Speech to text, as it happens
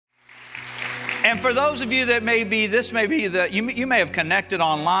And for those of you that you may have connected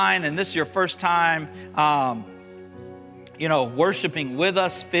online and this is your first time, worshiping with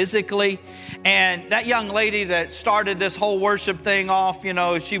us physically. And that young lady that started this whole worship thing off,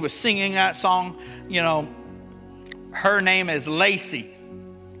 she was singing that song, her name is Lacey.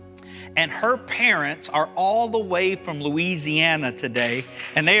 And her parents are all the way from Louisiana today,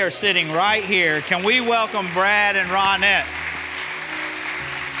 and they are sitting right here. Can we welcome Brad and Ronette?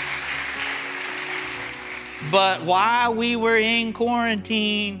 But while we were in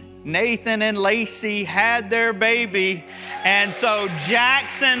quarantine, Nathan and Lacey had their baby. And so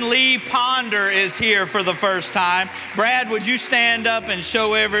Jackson Lee Ponder is here for the first time. Brad, would you stand up and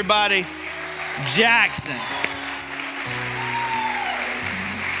show everybody Jackson?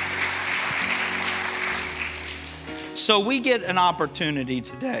 So we get an opportunity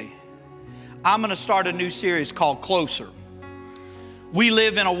today. I'm going to start a new series called Closer. We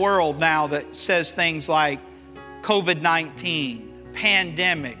live in a world now that says things like COVID-19,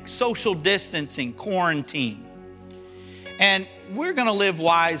 pandemic, social distancing, quarantine. And we're going to live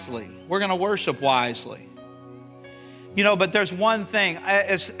wisely. We're going to worship wisely. But there's one thing.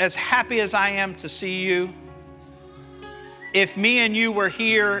 As happy as I am to see you, if me and you were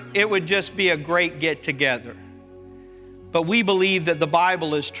here, it would just be a great get-together. But we believe that the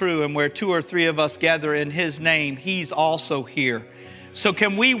Bible is true, and where two or three of us gather in His name, He's also here. So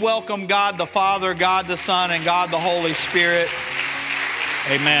can we welcome God the Father, God the Son, and God the Holy Spirit?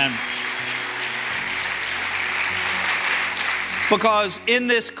 Amen. Because in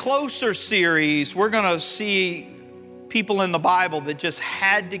this Closer series, we're going to see people in the Bible that just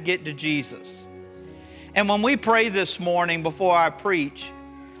had to get to Jesus. And when we pray this morning before I preach,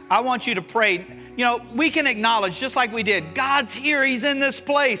 I want you to pray. We can acknowledge, just like we did, God's here, He's in this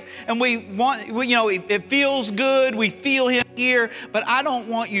place. And it feels good, we feel Him here, but I don't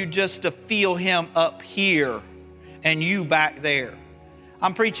want you just to feel Him up here and you back there.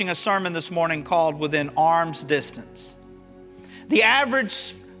 I'm preaching a sermon this morning called Within Arm's Distance. The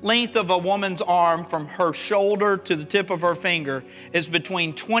average length of a woman's arm from her shoulder to the tip of her finger is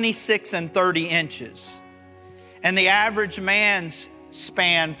between 26 and 30 inches. And the average man's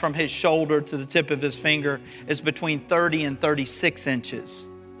span from his shoulder to the tip of his finger is between 30 and 36 inches.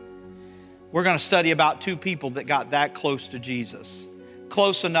 We're going to study about two people that got that close to Jesus.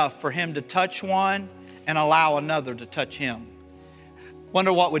 Close enough for Him to touch one and allow another to touch Him.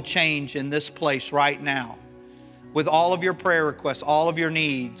 Wonder what would change in this place right now. With all of your prayer requests, all of your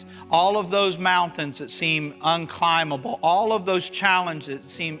needs, all of those mountains that seem unclimbable, all of those challenges that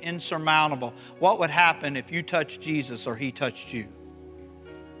seem insurmountable. What would happen if you touched Jesus or He touched you?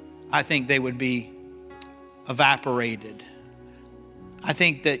 I think they would be evaporated. I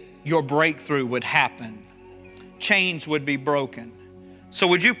think that your breakthrough would happen. Chains would be broken. So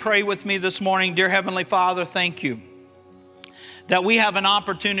would you pray with me this morning? Dear Heavenly Father, thank you that we have an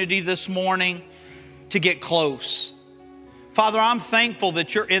opportunity this morning to get close. Father, I'm thankful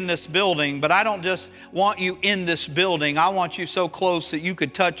that you're in this building, but I don't just want you in this building. I want you so close that you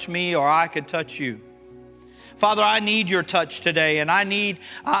could touch me or I could touch you. Father, I need your touch today, and I need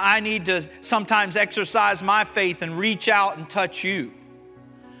to sometimes exercise my faith and reach out and touch you.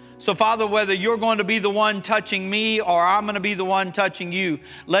 So Father, whether you're going to be the one touching me or I'm going to be the one touching you,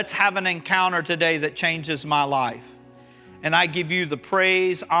 let's have an encounter today that changes my life. And I give you the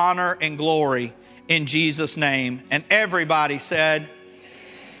praise, honor, and glory in Jesus' name. And everybody said,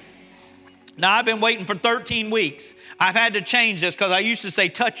 now, I've been waiting for 13 weeks. I've had to change this because I used to say,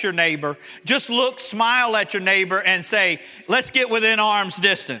 touch your neighbor. Just look, smile at your neighbor and say, let's get within arm's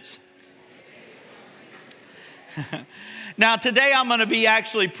distance. Now, today I'm going to be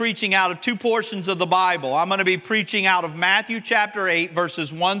actually preaching out of two portions of the Bible. I'm going to be preaching out of Matthew chapter 8,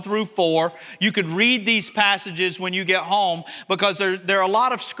 verses 1 through 4. You could read these passages when you get home because there are a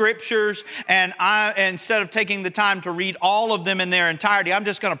lot of scriptures, and instead of taking the time to read all of them in their entirety, I'm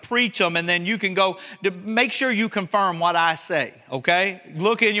just going to preach them, and then you can go to make sure you confirm what I say, okay?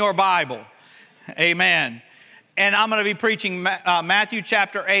 Look in your Bible. Amen. And I'm going to be preaching Matthew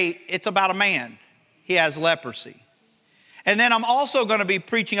chapter 8. It's about a man. He has leprosy. And then I'm also going to be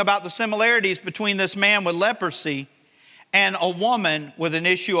preaching about the similarities between this man with leprosy and a woman with an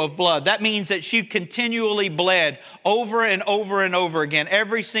issue of blood. That means that she continually bled over and over and over again,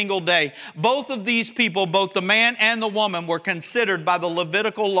 every single day. Both of these people, both the man and the woman, were considered by the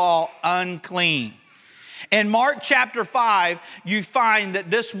Levitical law unclean. In Mark chapter 5, you find that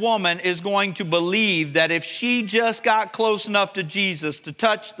this woman is going to believe that if she just got close enough to Jesus to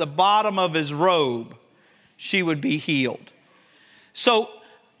touch the bottom of his robe, she would be healed. So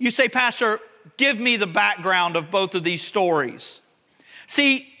you say, Pastor, give me the background of both of these stories.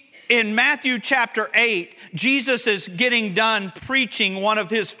 See, In Matthew chapter 8, Jesus is getting done preaching one of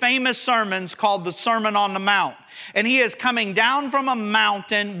his famous sermons called the Sermon on the Mount. And he is coming down from a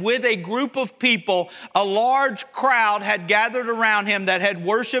mountain with a group of people. A large crowd had gathered around him that had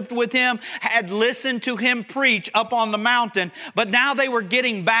worshiped with him, had listened to him preach up on the mountain, but now they were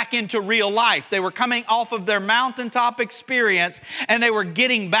getting back into real life. They were coming off of their mountaintop experience and they were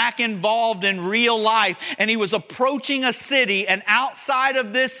getting back involved in real life. And he was approaching a city, and outside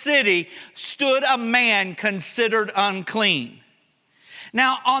of this city stood a man considered unclean.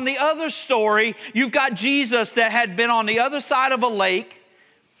 Now, on the other story, you've got Jesus that had been on the other side of a lake,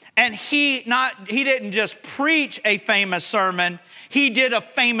 and he didn't just preach a famous sermon, he did a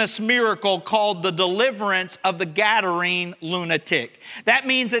famous miracle called the deliverance of the Gadarene lunatic. That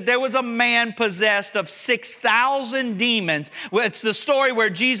means that there was a man possessed of 6,000 demons. It's the story where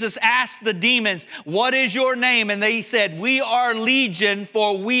Jesus asked the demons, "What is your name?" And they said, "We are Legion,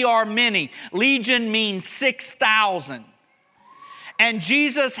 for we are many." Legion means 6,000. And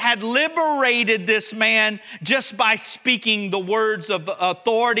Jesus had liberated this man just by speaking the words of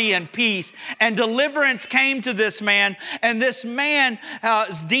authority and peace. And deliverance came to this man. And this man's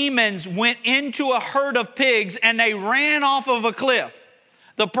demons went into a herd of pigs and they ran off of a cliff.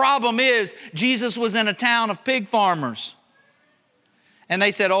 The problem is Jesus was in a town of pig farmers. And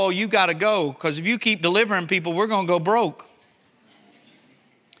they said, "Oh, you got to go, because if you keep delivering people, we're going to go broke."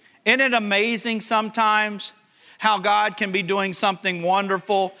 Isn't it amazing sometimes how God can be doing something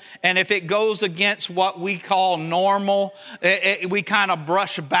wonderful, and if it goes against what we call normal, we kind of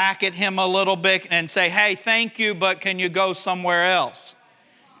brush back at him a little bit and say, "Hey, thank you, but can you go somewhere else?"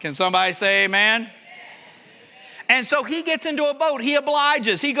 Can somebody say amen? And so he gets into a boat. He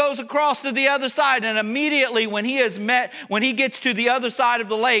obliges. He goes across to the other side. And immediately when he gets to the other side of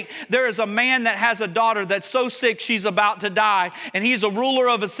the lake, there is a man that has a daughter that's so sick she's about to die. And he's a ruler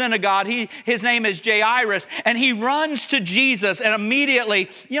of a synagogue. His name is Jairus. And he runs to Jesus. And immediately,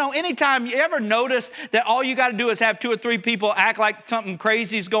 anytime you ever notice that all you got to do is have 2 or 3 people act like something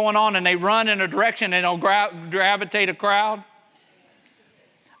crazy is going on, and they run in a direction and it'll gravitate a crowd?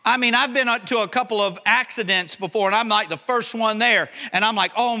 I mean, I've been to a couple of accidents before, and I'm like the first one there. And I'm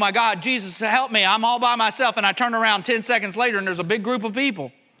like, "Oh my God, Jesus, help me. I'm all by myself." And I turn around 10 seconds later and there's a big group of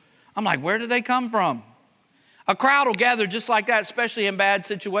people. I'm like, where did they come from? A crowd will gather just like that, especially in bad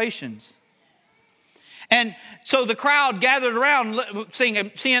situations. And so the crowd gathered around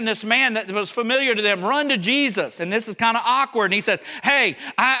seeing this man that was familiar to them run to Jesus. And this is kind of awkward. And he says, "Hey,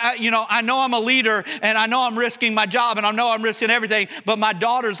 I know I'm a leader, and I know I'm risking my job, and I know I'm risking everything, but my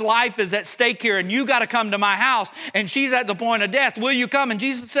daughter's life is at stake here, and you got to come to my house, and she's at the point of death. Will you come?" And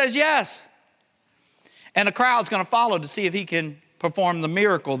Jesus says, "Yes." And the crowd's going to follow to see if he can perform the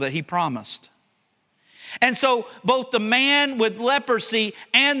miracle that he promised. And so both the man with leprosy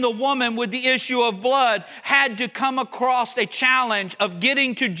and the woman with the issue of blood had to come across a challenge of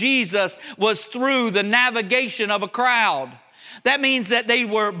getting to Jesus was through the navigation of a crowd. That means that they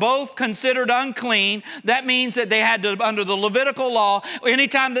were both considered unclean. That means that they had to, under the Levitical law,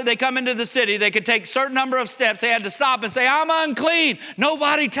 anytime that they come into the city, they could take a certain number of steps. They had to stop and say, "I'm unclean.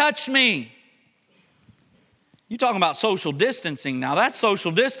 Nobody touch me." You're talking about social distancing now. That's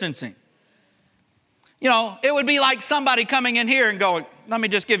social distancing. It would be like somebody coming in here and going, let me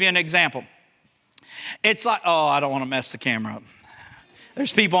just give you an example. It's like, I don't want to mess the camera up.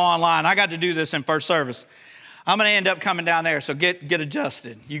 There's people online. I got to do this in first service. I'm going to end up coming down there, so get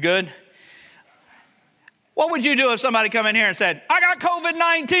adjusted. You good? What would you do if somebody come in here and said, "I got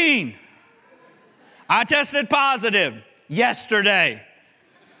COVID-19. I tested positive yesterday"?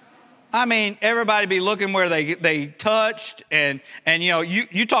 I mean, everybody be looking where they touched, and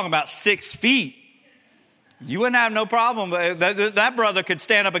you talking about 6 feet. You wouldn't have no problem. That brother could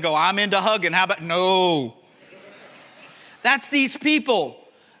stand up and go, "I'm into hugging. How about?" No. That's these people.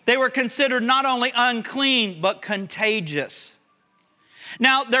 They were considered not only unclean, but contagious.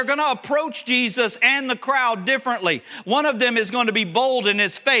 Now, they're going to approach Jesus and the crowd differently. One of them is going to be bold in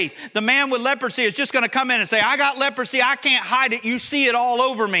his faith. The man with leprosy is just going to come in and say, "I got leprosy. I can't hide it. You see it all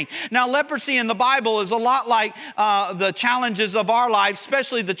over me." Now, leprosy in the Bible is a lot like the challenges of our life,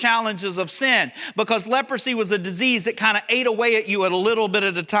 especially the challenges of sin, because leprosy was a disease that kind of ate away at you at a little bit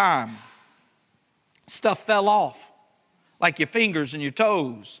at a time. Stuff fell off, like your fingers and your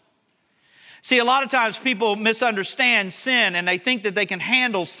toes. See, a lot of times people misunderstand sin and they think that they can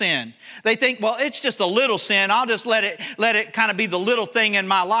handle sin. They think, well, it's just a little sin. I'll just let it kind of be the little thing in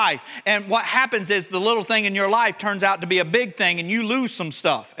my life. And what happens is the little thing in your life turns out to be a big thing and you lose some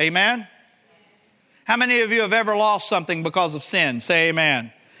stuff. Amen? How many of you have ever lost something because of sin? Say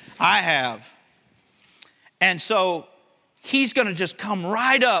amen. I have. And so he's going to just come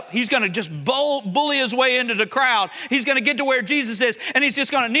right up. He's going to just bully his way into the crowd. He's going to get to where Jesus is, and he's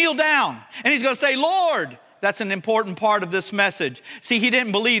just going to kneel down. And he's going to say, Lord. That's an important part of this message. See, he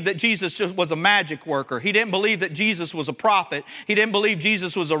didn't believe that Jesus was a magic worker. He didn't believe that Jesus was a prophet. He didn't believe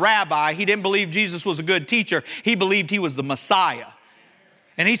Jesus was a rabbi. He didn't believe Jesus was a good teacher. He believed he was the Messiah.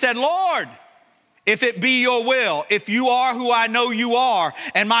 And he said, Lord, if it be your will, if you are who I know you are,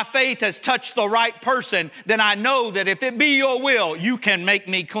 and my faith has touched the right person, then I know that if it be your will, you can make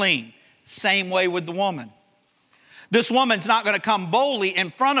me clean. Same way with the woman. This woman's not going to come boldly in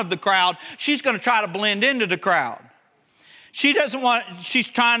front of the crowd. She's going to try to blend into the crowd. She's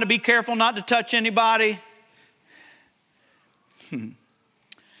trying to be careful not to touch anybody.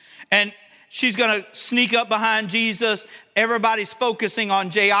 And she's going to sneak up behind Jesus. Everybody's focusing on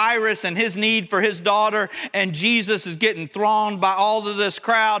Jairus and his need for his daughter, and Jesus is getting thronged by all of this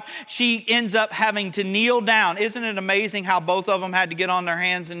crowd. She ends up having to kneel down. Isn't it amazing how both of them had to get on their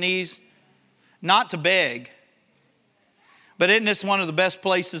hands and knees? Not to beg. But isn't this one of the best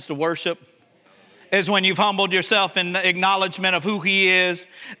places to worship? Is when you've humbled yourself in acknowledgement of who he is.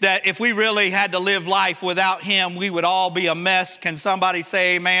 That if we really had to live life without him, we would all be a mess. Can somebody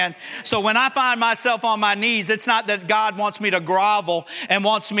say amen? So when I find myself on my knees, it's not that God wants me to grovel and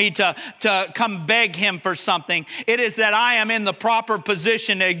wants me to come beg him for something. It is that I am in the proper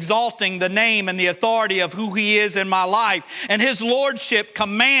position exalting the name and the authority of who he is in my life. And his lordship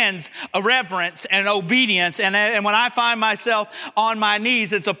commands a reverence and obedience. And when I find myself on my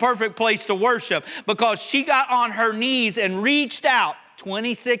knees, it's a perfect place to worship. Because she got on her knees and reached out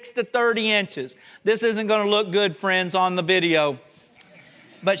 26 to 30 inches. This isn't going to look good, friends, on the video.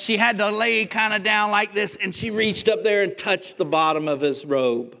 But she had to lay kind of down like this, and she reached up there and touched the bottom of his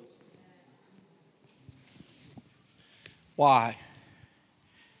robe. Why?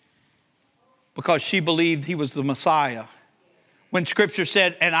 Because she believed he was the Messiah. When Scripture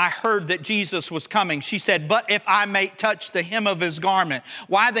said, and I heard that Jesus was coming, she said, but if I may touch the hem of his garment.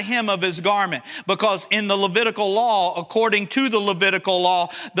 Why the hem of his garment? Because in the Levitical law, according to the Levitical law,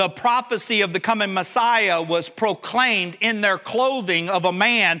 the prophecy of the coming Messiah was proclaimed in their clothing of a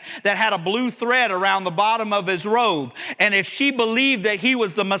man that had a blue thread around the bottom of his robe. And if she believed that he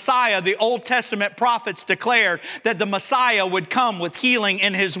was the Messiah, the Old Testament prophets declared that the Messiah would come with healing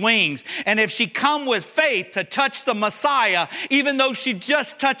in his wings. And if she come with faith to touch the Messiah, even though she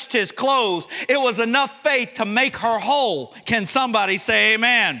just touched his clothes, it was enough faith to make her whole. Can somebody say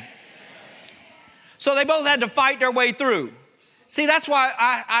amen? Amen. So they both had to fight their way through. See, that's why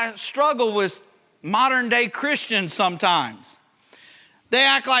I struggle with modern day Christians sometimes. They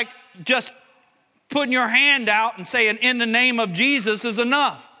act like just putting your hand out and saying, in the name of Jesus is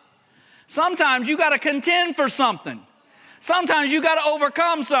enough. Sometimes you got to contend for something. Sometimes you got to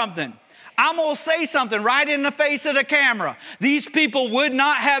overcome something. I'm going to say something right in the face of the camera. These people would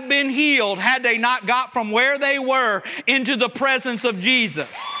not have been healed had they not got from where they were into the presence of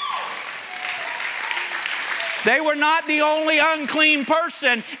Jesus. They were not the only unclean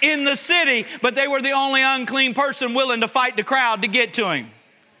person in the city, but they were the only unclean person willing to fight the crowd to get to him.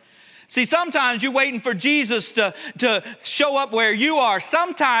 See, sometimes you're waiting for Jesus to show up where you are.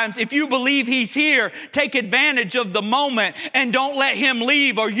 Sometimes if you believe he's here, take advantage of the moment and don't let him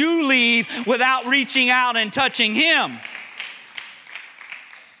leave or you leave without reaching out and touching him.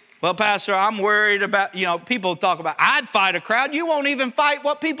 Well, Pastor, I'm worried about, people talk about, I'd fight a crowd. You won't even fight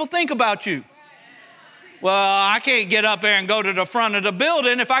what people think about you. Well, I can't get up there and go to the front of the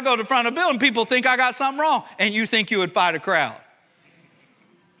building. If I go to the front of the building, people think I got something wrong. And you think you would fight a crowd.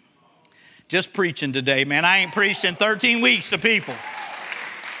 Just preaching today, man. I ain't preached in 13 weeks to people.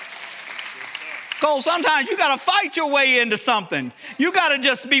 Because sometimes you got to fight your way into something. You got to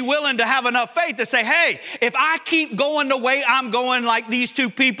just be willing to have enough faith to say, hey, if I keep going the way I'm going like these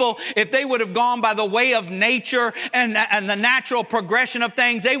two people, if they would have gone by the way of nature and the natural progression of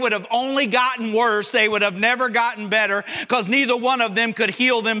things, they would have only gotten worse. They would have never gotten better because neither one of them could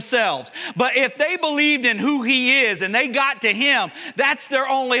heal themselves. But if they believed in who he is and they got to him, that's their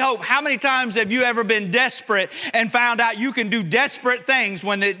only hope. How many times have you ever been desperate and found out you can do desperate things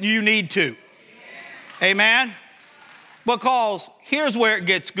when you need to? Amen? Because here's where it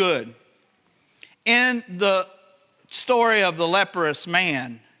gets good. In the story of the leprous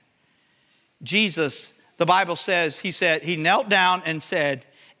man, Jesus, the Bible says, he knelt down and said,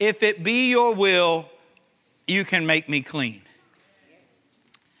 if it be your will, you can make me clean.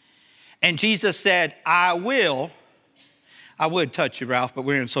 And Jesus said, I would touch you, Ralph, but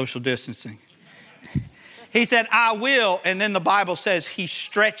we're in social distancing. He said, I will. And then the Bible says he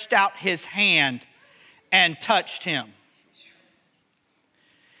stretched out his hand and touched him.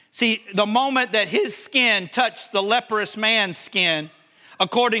 See, the moment that his skin touched the leprous man's skin,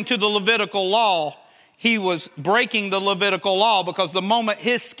 according to the Levitical law, he was breaking the Levitical law, because the moment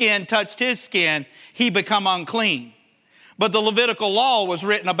his skin touched his skin, he become unclean. But the Levitical law was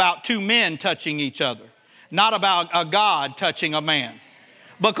written about two men touching each other, not about a God touching a man.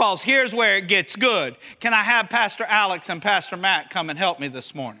 Because here's where it gets good. Can I have Pastor Alex and Pastor Matt come and help me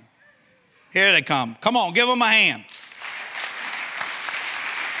this morning? Here they come. Come on, give them a hand.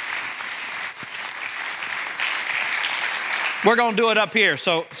 We're going to do it up here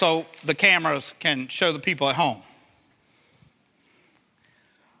so the cameras can show the people at home.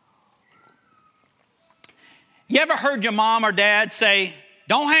 You ever heard your mom or dad say,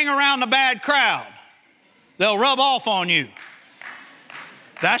 don't hang around the bad crowd, they'll rub off on you?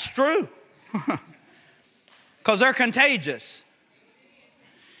 That's true. Because they're contagious.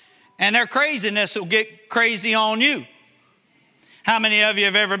 And their craziness will get crazy on you. How many of you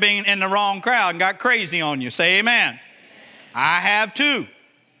have ever been in the wrong crowd and got crazy on you? Say amen. I have too.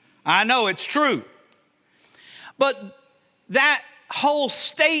 I know it's true. But that whole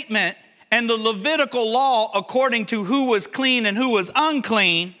statement and the Levitical law, according to who was clean and who was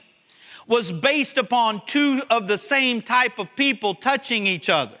unclean, was based upon two of the same type of people touching each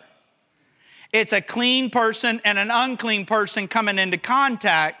other. It's a clean person and an unclean person coming into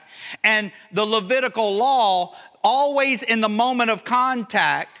contact. And the Levitical law, always in the moment of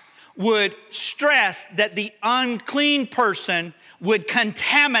contact, would stress that the unclean person would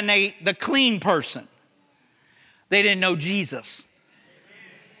contaminate the clean person. They didn't know Jesus.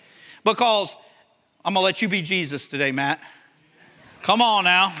 Because, I'm going to let you be Jesus today, Matt. Come on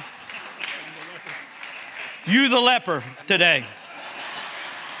now. You the leper today.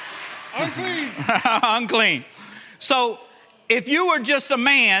 Unclean. Unclean. So, if you were just a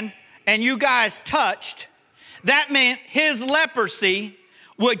man and you guys touched, that meant his leprosy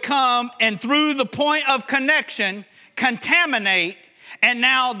would come and through the point of connection, contaminate, and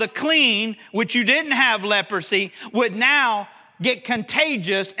now the clean, which you didn't have leprosy, would now get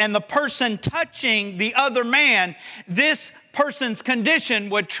contagious, and the person touching the other man, this person's condition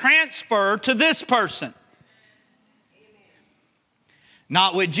would transfer to this person.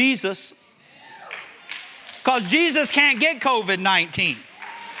 Not with Jesus. Because Jesus can't get COVID-19.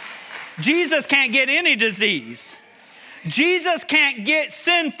 Jesus can't get any disease. Jesus can't get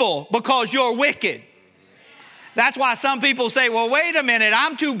sinful because you're wicked. That's why some people say, well, wait a minute,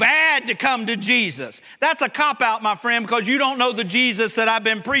 I'm too bad to come to Jesus. That's a cop-out, my friend, because you don't know the Jesus that I've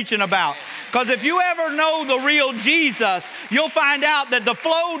been preaching about. Because if you ever know the real Jesus, you'll find out that the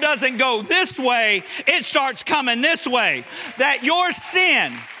flow doesn't go this way, it starts coming this way. That your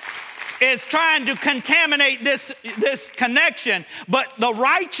sin is trying to contaminate this connection, but the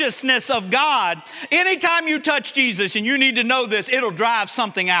righteousness of God, anytime you touch Jesus, and you need to know this, it'll drive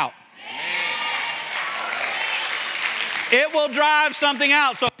something out. It will drive something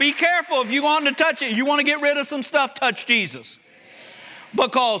out. So be careful if you want to touch it. You want to get rid of some stuff, touch Jesus.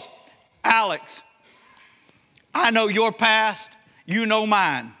 Because, Alex, I know your past, you know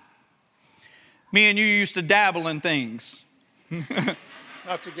mine. Me and you used to dabble in things.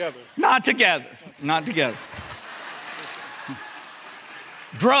 Not together. Not together. Not together.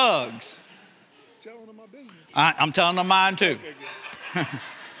 Drugs. Telling them my business. I'm telling them mine too. Okay,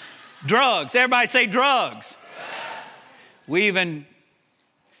 Drugs. Everybody say drugs. We even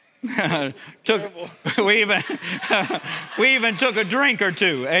took we even took a drink or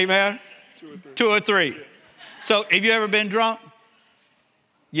two. Amen. 2 or 3. So have you ever been drunk?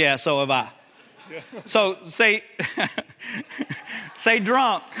 Yeah, so have I. Yeah. So say say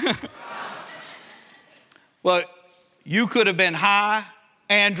drunk. Well, you could have been high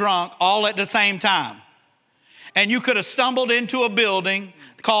and drunk all at the same time. And you could have stumbled into a building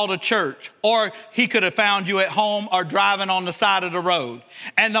called a church, or he could have found you at home or driving on the side of the road.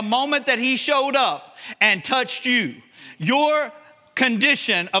 And the moment that he showed up and touched you, your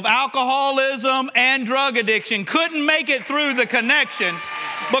condition of alcoholism and drug addiction couldn't make it through the connection,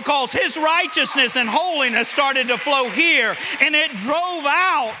 because his righteousness and holiness started to flow here, and it drove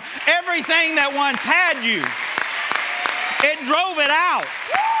out everything that once had you. It drove it out.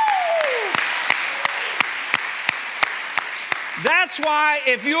 That's why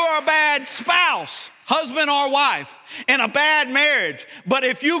if you're a bad spouse, husband or wife, in a bad marriage, but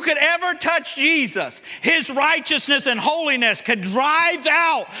if you could ever touch Jesus, his righteousness and holiness could drive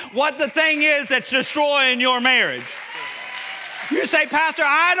out what the thing is that's destroying your marriage. You say, Pastor,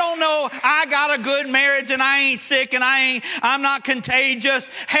 I don't know. I got a good marriage and I ain't sick and I'm not contagious.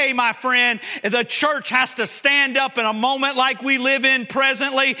 Hey, my friend, the church has to stand up in a moment like we live in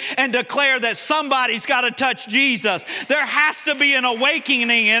presently and declare that somebody's got to touch Jesus. There has to be an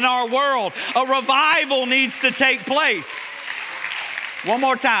awakening in our world. A revival needs to take place. One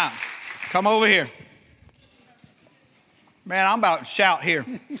more time. Come over here. Man, I'm about to shout here.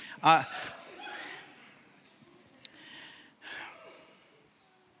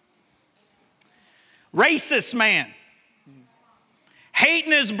 Racist man,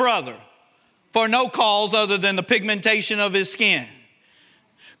 hating his brother for no cause other than the pigmentation of his skin,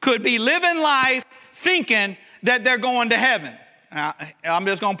 could be living life thinking that they're going to heaven. Now, I'm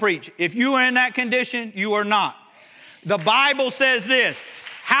just going to preach. If you are in that condition, you are not. The Bible says this: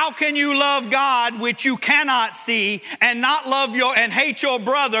 how can you love God which you cannot see and not love and hate your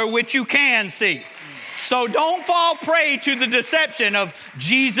brother which you can see? So don't fall prey to the deception of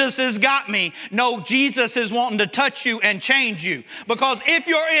Jesus has got me. No, Jesus is wanting to touch you and change you. Because if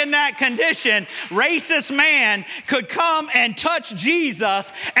you're in that condition, racist man could come and touch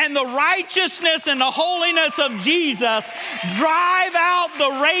Jesus, and the righteousness and the holiness of Jesus drive out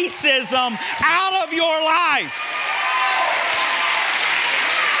the racism out of your life.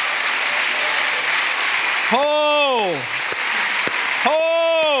 Oh,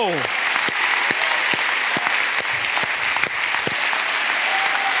 oh.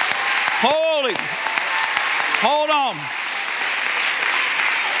 Holy, hold on.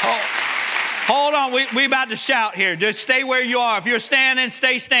 Hold on, we about to shout here. Just stay where you are. If you're standing,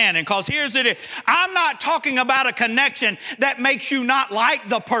 stay standing. Because here's the deal. I'm not talking about a connection that makes you not like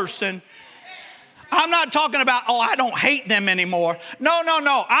the person. I'm not talking about, oh, I don't hate them anymore. No.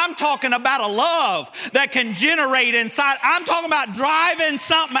 I'm talking about a love that can generate inside. I'm talking about driving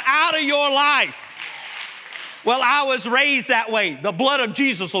something out of your life. Well, I was raised that way. The blood of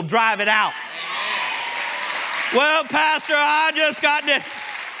Jesus will drive it out. Well, Pastor, I just got to.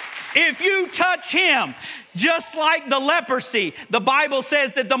 If you touch him, just like the leprosy, the Bible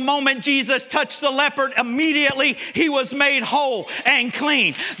says that the moment Jesus touched the leopard, immediately he was made whole and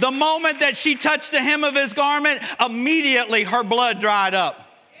clean. The moment that she touched the hem of his garment, immediately her blood dried up.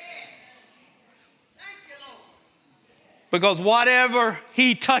 Because whatever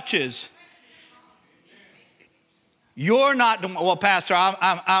he touches, you're not, well, Pastor,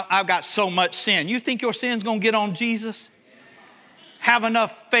 I've got so much sin. You think your sin's going to get on Jesus? Have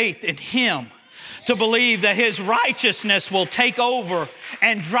enough faith in him to believe that his righteousness will take over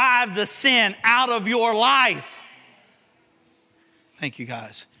and drive the sin out of your life. Thank you,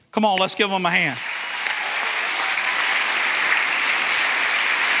 guys. Come on, let's give them a hand.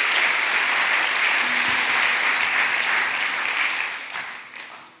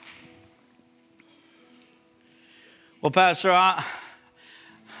 Well, Pastor, I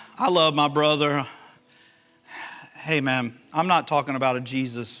love my brother. Hey, man, I'm not talking about a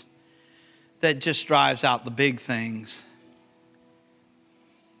Jesus that just drives out the big things.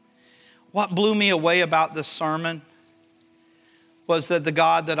 What blew me away about this sermon was that the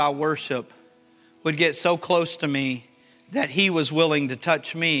God that I worship would get so close to me that he was willing to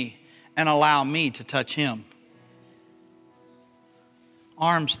touch me and allow me to touch him.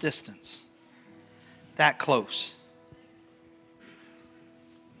 Arm's distance. That close.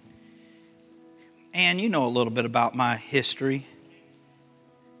 And you know a little bit about my history.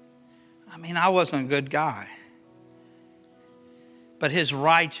 I mean, I wasn't a good guy. But his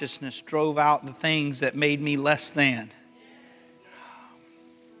righteousness drove out the things that made me less than.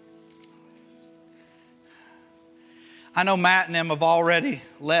 I know Matt and them have already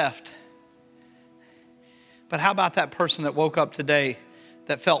left. But how about that person that woke up today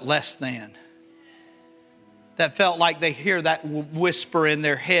that felt less than? That felt like they hear that whisper in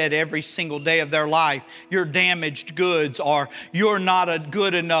their head every single day of their life. You're damaged goods, or you're not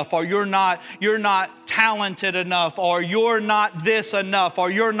good enough, or you're not talented enough, or you're not this enough,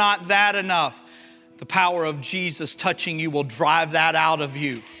 or you're not that enough. The power of Jesus touching you will drive that out of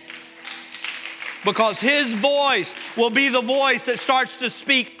you. Because his voice will be the voice that starts to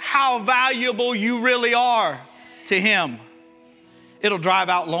speak how valuable you really are to him. It'll drive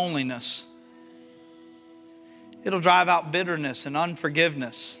out loneliness. It'll drive out bitterness and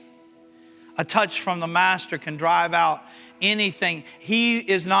unforgiveness. A touch from the Master can drive out anything. He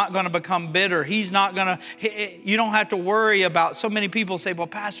is not going to become bitter. He's not going to, you don't have to worry about, so many people say, well,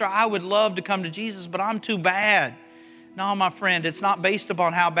 Pastor, I would love to come to Jesus, but I'm too bad. No, my friend, it's not based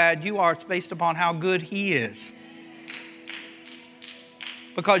upon how bad you are. It's based upon how good he is.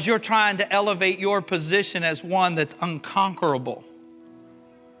 Because you're trying to elevate your position as one that's unconquerable.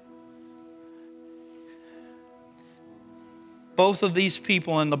 Both of these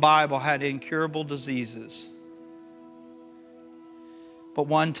people in the Bible had incurable diseases. But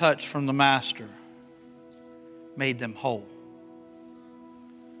one touch from the Master made them whole.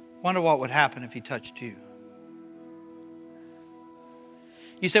 Wonder what would happen if he touched you.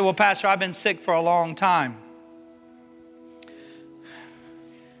 You say, well, Pastor, I've been sick for a long time.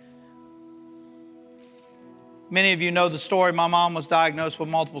 Many of you know the story. My mom was diagnosed with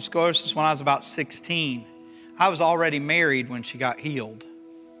multiple sclerosis when I was about 16. I was already married when she got healed.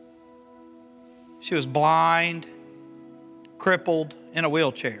 She was blind, crippled, in a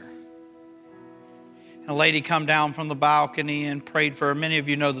wheelchair. And a lady come down from the balcony and prayed for her. Many of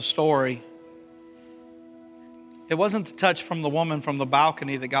you know the story. It wasn't the touch from the woman from the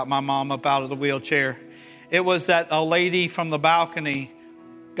balcony that got my mom up out of the wheelchair. It was that a lady from the balcony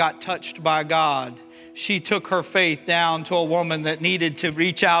got touched by God. She took her faith down to a woman that needed to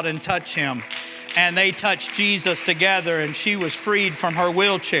reach out and touch him. And they touched Jesus together, and she was freed from her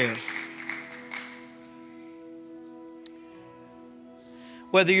wheelchair.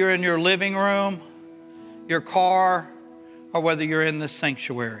 Whether you're in your living room, your car, or whether you're in this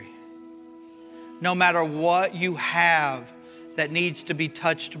sanctuary, no matter what you have that needs to be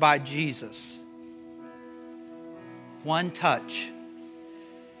touched by Jesus, one touch,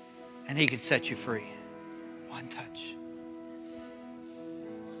 and he could set you free. One touch.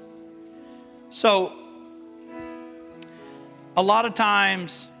 So, a lot of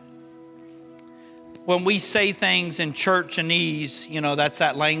times when we say things in churchanese, you know, that's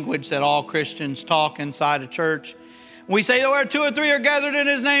that language that all Christians talk inside a church. We say, where 2 or 3 are gathered in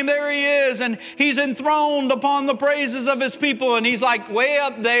his name, there he is. And he's enthroned upon the praises of his people. And he's like way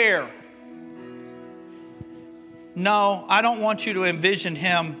up there. No, I don't want you to envision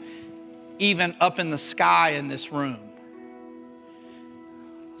him even up in the sky in this room.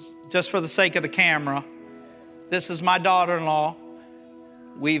 Just for the sake of the camera, this is my daughter-in-law.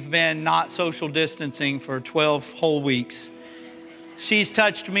 We've been not social distancing for 12 whole weeks. She's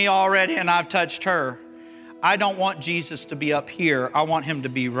touched me already and I've touched her. I don't want Jesus to be up here. I want him to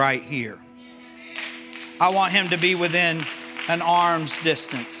be right here. I want him to be within an arm's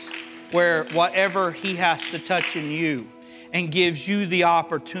distance where whatever he has to touch in you and gives you the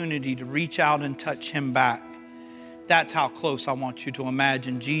opportunity to reach out and touch him back. That's how close I want you to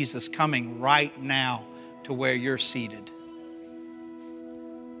imagine Jesus coming right now to where you're seated.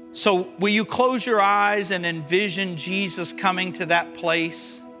 So will you close your eyes and envision Jesus coming to that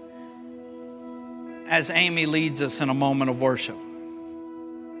place as Amy leads us in a moment of worship?